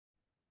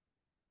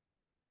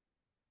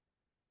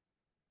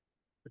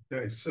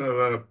Okay,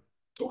 so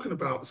talking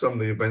about some of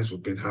the events that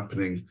have been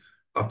happening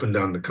up and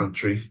down the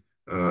country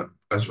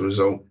as a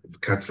result of the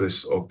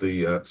catalyst of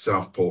the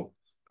Southport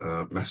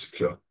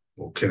massacre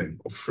or killing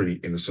of three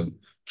innocent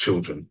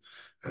children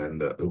and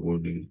the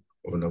wounding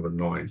of another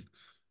nine.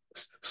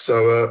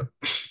 So,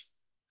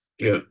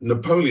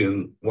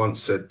 Napoleon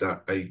once said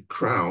that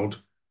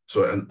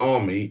an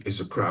army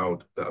is a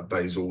crowd that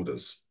obeys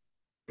orders.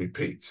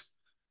 Repeat,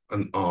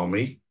 an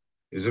army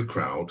is a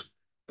crowd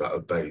that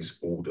obeys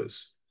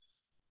orders.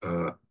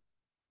 Uh,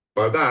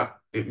 By that,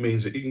 it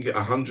means that you can get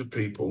 100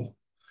 people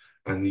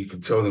and you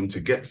can tell them to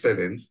get fed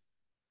in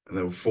and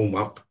they will form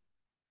up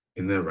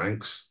in their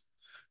ranks.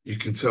 You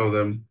can tell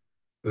them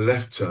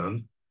left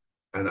turn,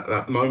 and at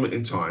that moment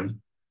in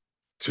time,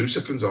 2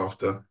 seconds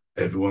after,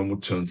 everyone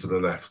would turn to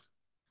the left.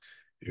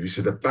 If you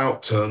said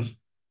about turn,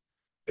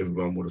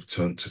 everyone would have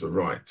turned to the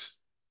right.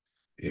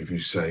 If you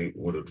say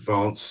would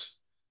advance,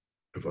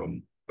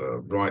 everyone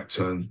right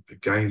turn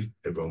again,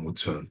 everyone would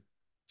turn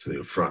to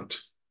the front.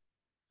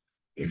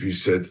 If you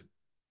said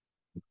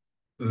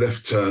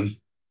left turn,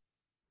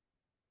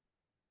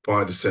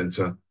 by the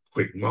center,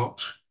 quick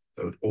march,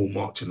 they would all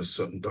march in a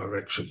certain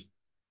direction.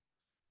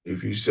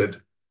 If you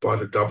said by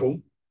the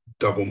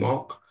double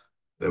mark,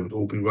 they would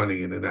all be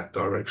running in that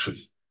direction.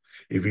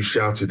 If you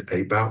shouted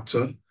about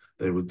turn,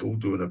 they would all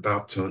do an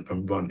about turn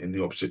and run in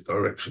the opposite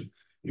direction.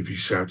 If you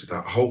shouted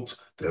out halt,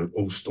 they would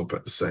all stop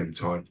at the same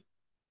time.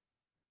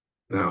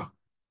 Now,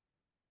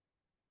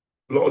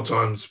 a lot of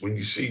times when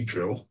you see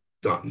drill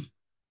done,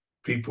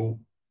 people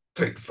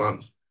take the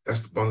fun.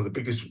 That's one of the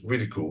biggest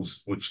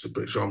ridicules which the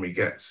British Army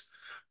gets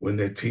when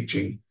they're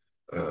teaching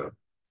uh,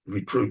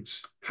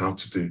 recruits how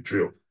to do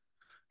drill.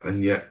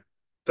 And yet,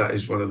 that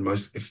is one of the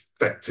most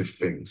effective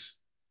things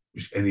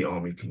which any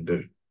army can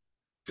do.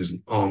 Because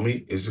an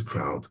army is a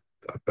crowd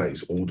that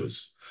obeys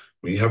orders.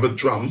 When you have a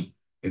drum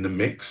in the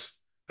mix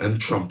and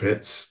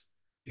trumpets,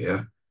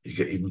 yeah, you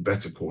get even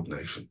better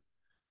coordination.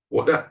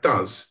 What that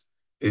does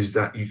is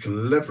that you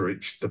can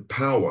leverage the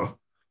power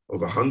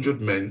of 100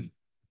 men,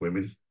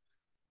 women,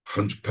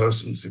 100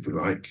 persons, if you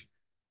like,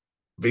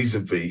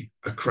 vis-a-vis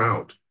a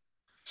crowd.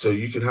 So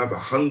you can have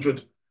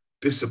 100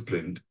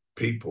 disciplined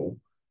people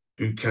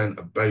who can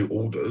obey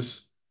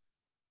orders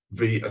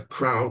via a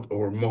crowd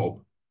or a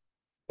mob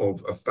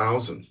of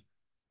 1,000.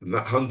 And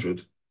that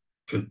 100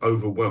 can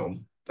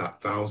overwhelm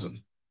that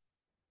 1,000.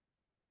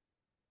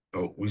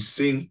 Now, we've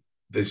seen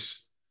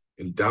this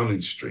in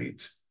Downing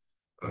Street,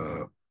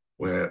 uh,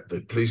 where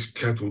the police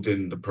kettled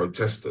in the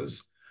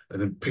protesters and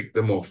then picked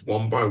them off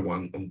one by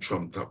one on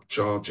trumped up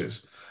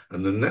charges.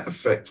 And the net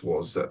effect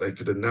was that they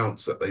could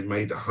announce that they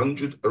made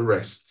 100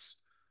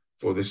 arrests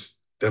for this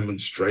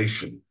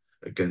demonstration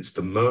against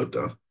the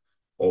murder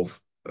of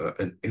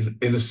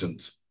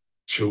innocent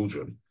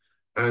children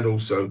and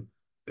also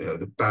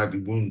the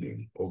badly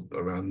wounding of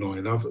around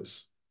nine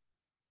others.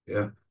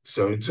 Yeah.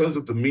 So in terms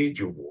of the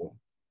media war,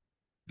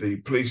 the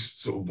police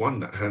sort of won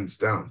that hands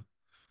down.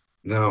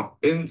 Now,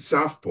 in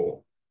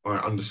Southport, I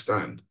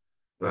understand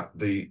that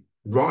the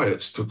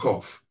riots took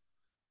off,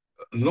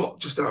 not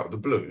just out of the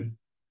blue,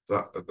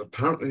 that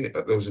apparently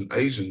there was an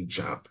Asian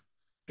chap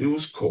who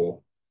was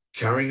caught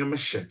carrying a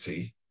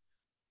machete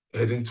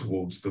heading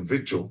towards the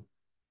vigil.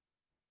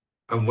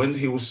 And when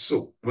he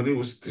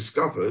was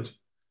discovered,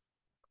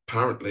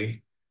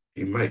 apparently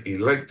he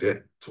legged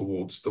it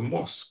towards the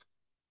mosque.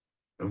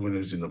 And when he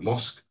was in the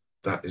mosque,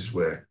 that is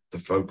where the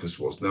focus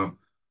was. Now,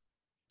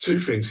 two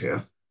things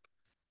here.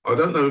 I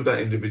don't know if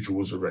that individual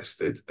was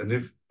arrested, and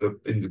if the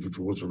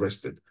individual was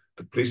arrested,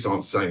 the police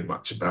aren't saying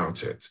much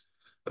about it.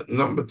 But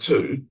number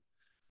two,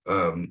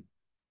 um,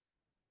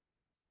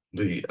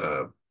 the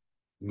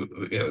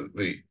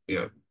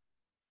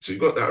so you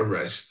got that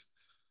arrest.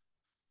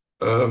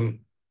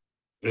 Um,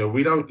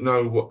 we don't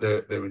know what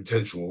their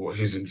intention or what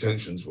his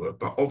intentions were,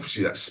 but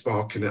obviously that's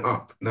sparking it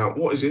up. Now,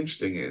 what is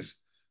interesting is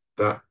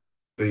that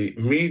the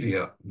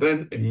media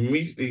then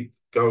immediately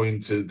go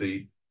into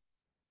the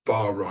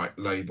far right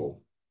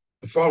label.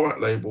 The far right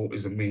label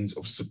is a means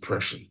of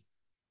suppression.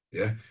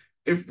 Yeah.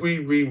 If we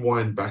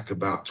rewind back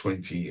about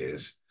 20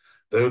 years,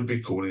 they would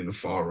be calling the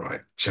far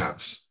right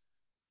chavs.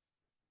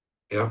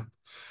 Yeah.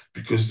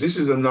 Because this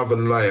is another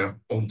layer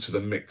onto the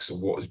mix of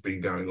what has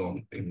been going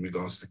on in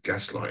regards to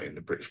gaslighting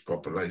the British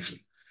population,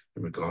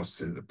 in regards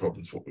to the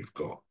problems what we've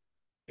got.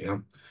 Yeah.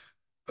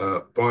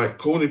 By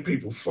calling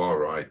people far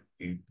right,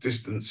 you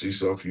distance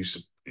yourself,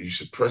 you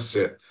suppress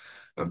it,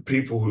 and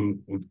people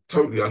who would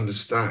totally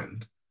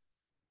understand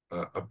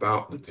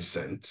about the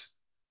dissent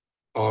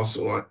are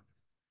sort of like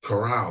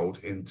corralled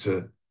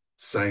into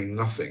saying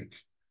nothing,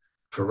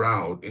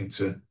 corralled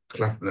into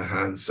clapping their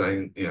hands,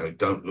 saying,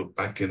 don't look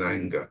back in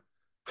anger,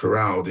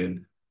 corralled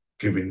in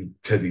giving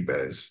teddy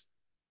bears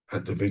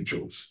at the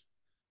vigils,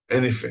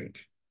 anything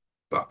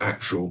but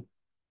actual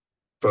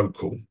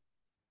vocal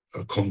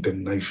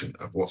condemnation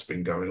of what's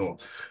been going on.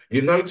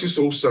 You notice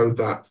also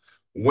that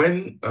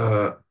when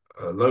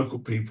local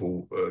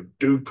people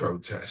do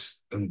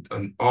protest and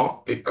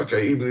are,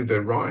 okay, even if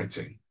they're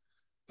rioting,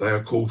 they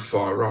are called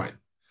far right.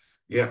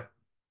 Yeah,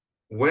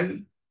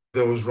 when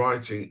there was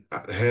rioting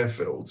at the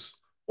Harefields,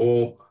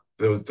 or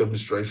there was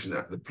demonstration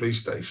at the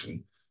police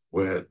station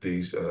where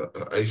these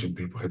Asian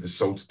people had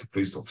assaulted the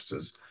police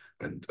officers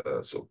and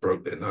sort of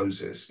broke their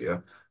noses. Yeah,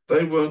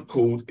 they weren't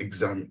called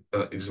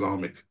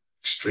Islamic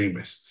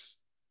extremists.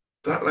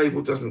 That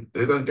label doesn't.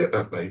 They don't get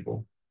that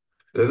label.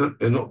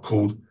 They're not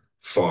called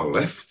far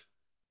left.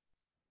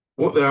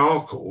 What they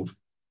are called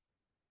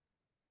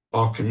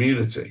are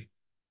community.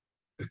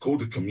 They're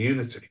called a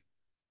community.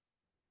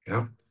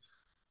 Yeah.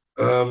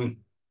 Um,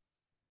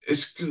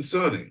 it's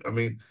concerning. I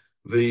mean,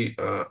 the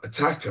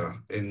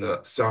attacker in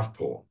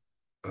Southport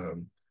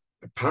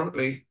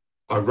apparently,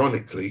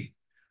 ironically,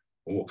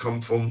 will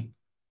come from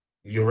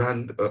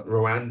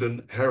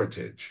Rwandan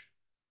heritage.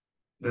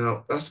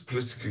 Now, that's a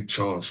politically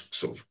charged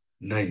sort of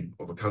name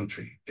of a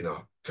country in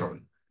our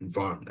current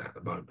environment at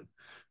the moment,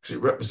 because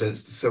it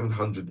represents the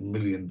 £700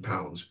 million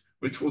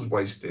which was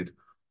wasted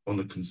on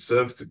a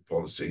conservative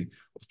policy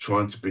of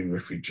trying to bring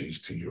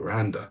refugees to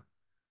Rwanda.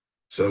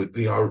 So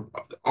the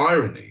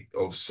irony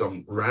of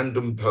some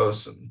random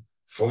person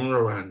from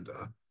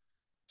Rwanda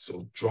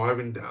sort of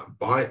driving down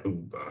by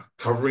Uber,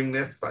 covering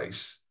their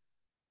face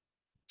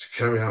to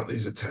carry out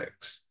these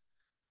attacks.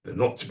 They're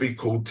not to be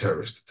called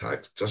terrorist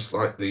attacks, just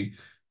like the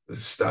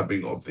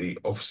stabbing of the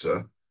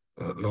officer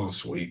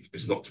last week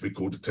is not to be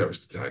called a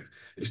terrorist attack.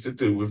 It's to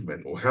do with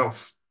mental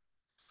health.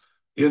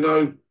 You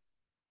know,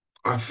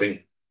 I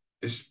think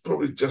it's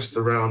probably it's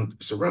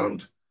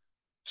around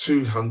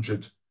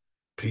 200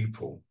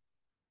 people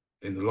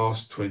in the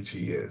last 20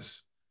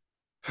 years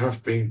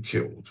have been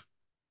killed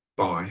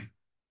by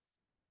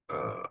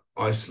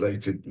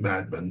isolated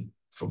madmen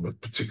from a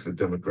particular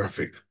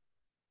demographic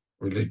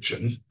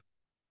religion.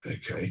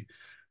 Okay.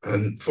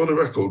 And for the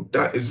record,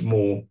 that is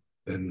more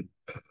than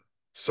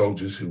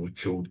soldiers who were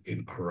killed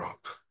in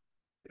Iraq,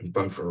 in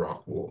both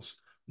Iraq wars.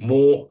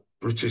 More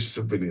British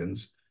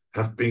civilians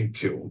have been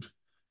killed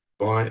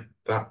by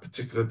that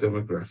particular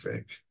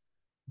demographic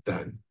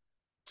than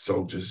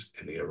soldiers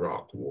in the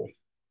Iraq war.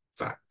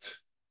 Fact.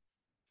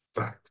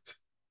 Fact.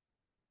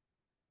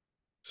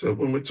 So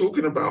when we're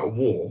talking about a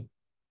war,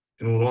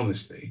 in all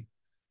honesty,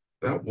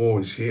 that war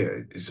is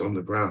here. It's on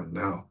the ground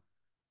now.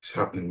 It's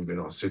happening within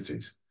our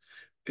cities.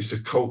 It's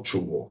a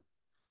cultural war.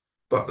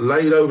 But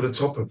laid over the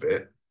top of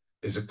it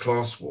is a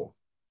class war,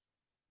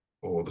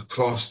 or the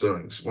class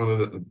stirrings, one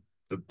of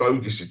the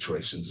bogus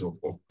situations of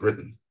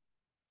Britain.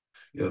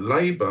 You know,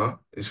 Labour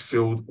is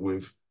filled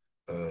with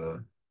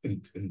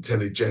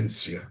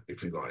intelligentsia,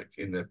 if you like,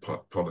 in their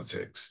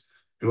politics,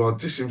 who are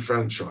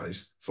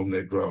disenfranchised from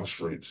their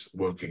grassroots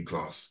working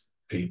class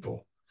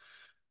people.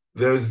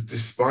 There is a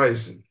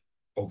despising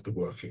of the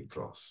working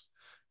class.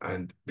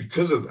 And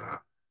because of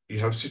that, you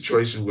have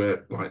situations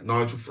where, like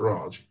Nigel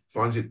Farage,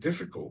 finds it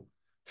difficult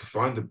to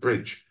find a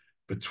bridge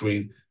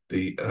between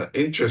the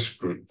interest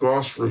group,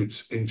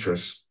 grassroots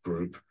interest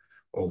group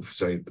of,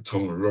 say, the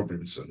Thomas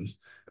Robinson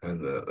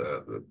and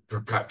the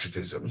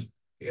patriotism,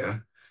 yeah,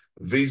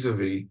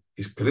 vis-a-vis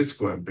his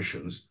political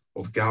ambitions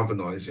of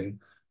galvanizing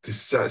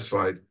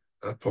dissatisfied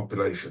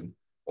population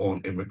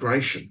on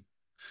immigration.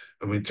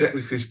 I mean,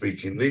 technically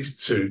speaking, these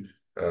two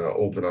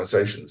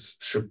organizations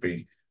should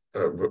be,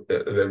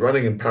 they're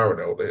running in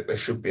parallel. They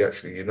should be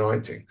actually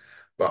uniting.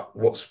 But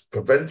what's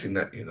preventing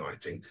that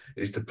uniting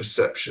is the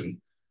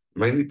perception,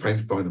 mainly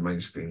painted by the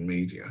mainstream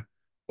media,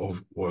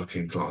 of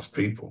working class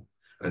people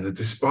and the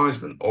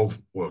despisement of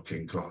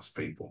working class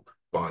people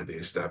by the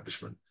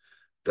establishment.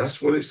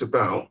 That's what it's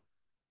about.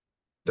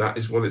 That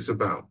is what it's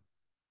about,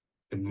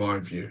 in my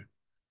view.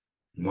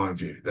 In my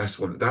view,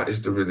 that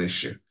is the real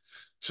issue.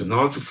 So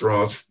Nigel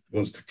Farage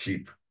wants to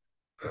keep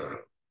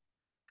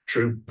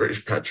true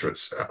British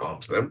patriots at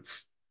arm's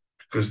length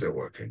because they're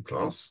working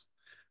class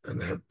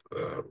and they have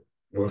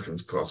working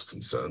class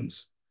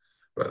concerns.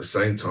 But at the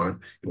same time,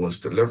 he wants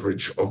to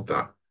leverage of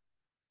that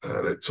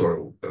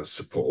electoral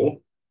support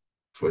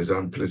for his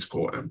own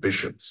political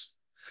ambitions.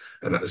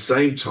 And at the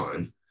same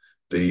time,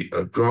 the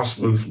grass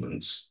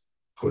movements,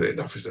 call it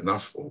Enough is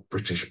Enough, or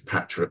British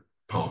Patriot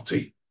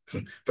Party,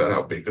 but that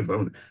would be a good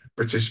moment.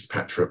 British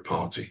Patriot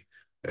Party.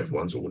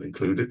 Everyone's all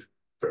included,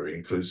 very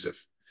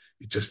inclusive.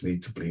 You just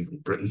need to believe in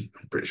Britain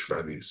and British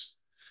values.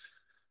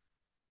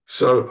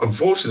 So,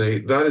 unfortunately,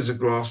 that is a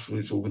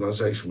grassroots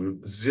organisation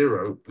with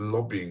zero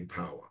lobbying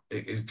power.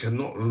 It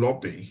cannot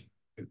lobby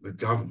the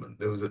government.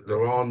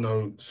 There are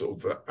no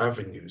sort of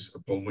avenues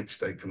upon which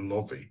they can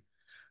lobby.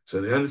 So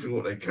the only thing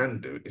what they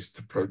can do is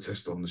to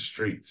protest on the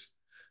streets.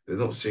 They're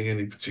not seeing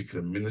any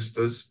particular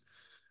ministers.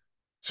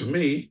 To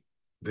me,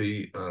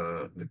 the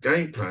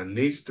game plan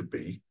needs to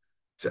be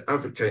to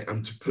advocate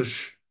and to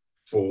push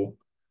for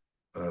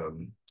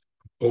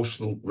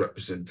proportional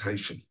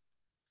representation.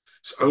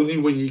 It's only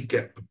when you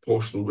get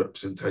proportional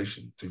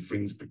representation do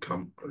things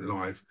become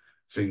alive,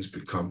 things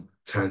become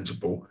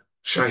tangible,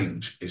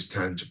 change is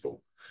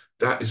tangible.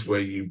 That is where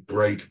you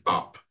break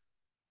up.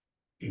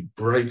 You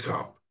break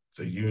up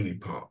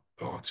the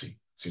party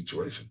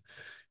situation.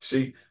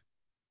 See,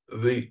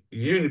 the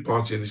Uni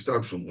Party and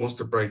establishment wants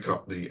to break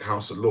up the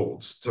House of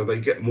Lords so they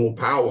get more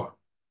power.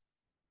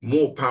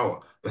 more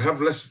power. They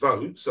have less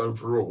votes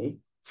overall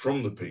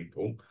from the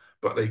people,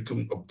 but they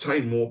can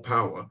obtain more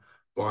power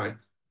by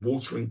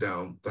watering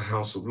down the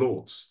House of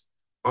Lords.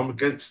 I'm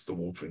against the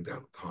watering down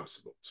of the House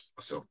of Lords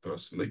myself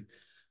personally.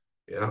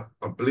 Yeah,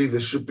 I believe there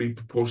should be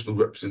proportional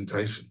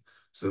representation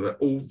so that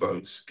all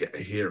votes get a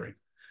hearing.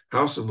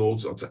 House of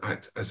Lords are to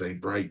act as a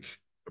break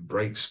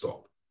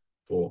stop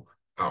for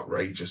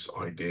outrageous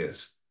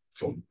ideas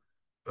from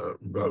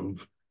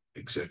rogue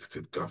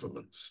executive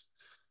governments.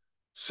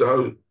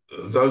 So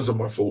those are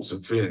my thoughts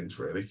and feelings,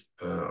 really.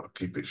 I'll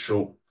keep it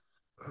short.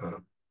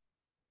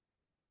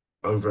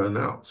 Over and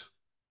out.